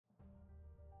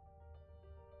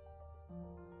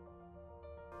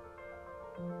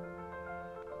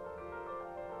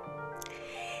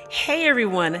Hey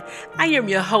everyone, I am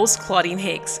your host, Claudine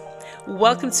Hicks.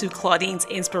 Welcome to Claudine's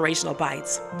Inspirational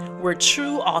Bites, where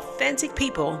true, authentic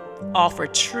people offer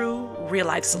true,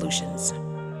 real-life solutions.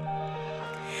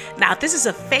 Now, this is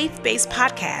a faith-based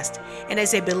podcast, and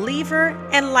as a believer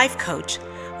and life coach,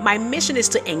 my mission is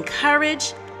to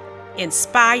encourage,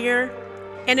 inspire,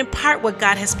 and impart what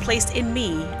God has placed in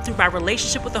me through my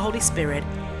relationship with the Holy Spirit,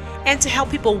 and to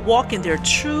help people walk in their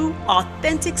true,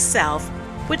 authentic self,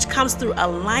 which comes through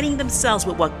aligning themselves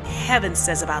with what heaven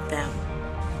says about them.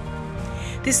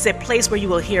 This is a place where you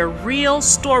will hear real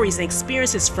stories and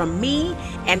experiences from me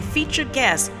and featured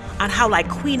guests on how, like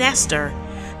Queen Esther,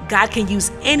 God can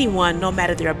use anyone, no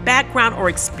matter their background or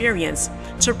experience,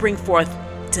 to bring forth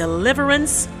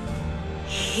deliverance,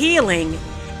 healing,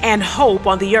 and hope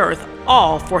on the earth,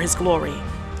 all for His glory.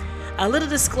 A little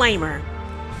disclaimer: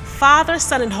 Father,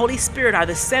 Son, and Holy Spirit are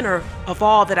the center of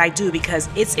all that I do because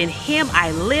it's in Him I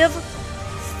live,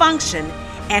 function,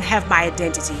 and have my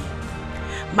identity.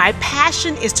 My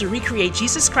passion is to recreate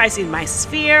Jesus Christ in my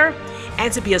sphere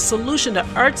and to be a solution to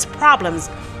Earth's problems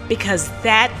because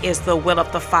that is the will of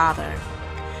the Father.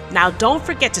 Now, don't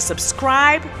forget to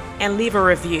subscribe and leave a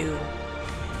review.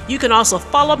 You can also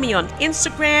follow me on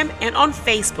Instagram and on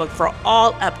Facebook for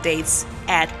all updates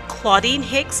at Claudine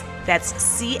Hicks. That's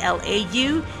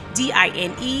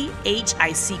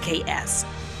CLAUDINEHICKS.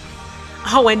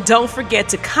 Oh, and don't forget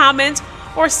to comment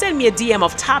or send me a DM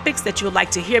of topics that you would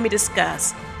like to hear me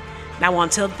discuss. Now,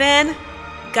 until then,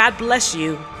 God bless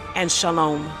you and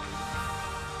shalom.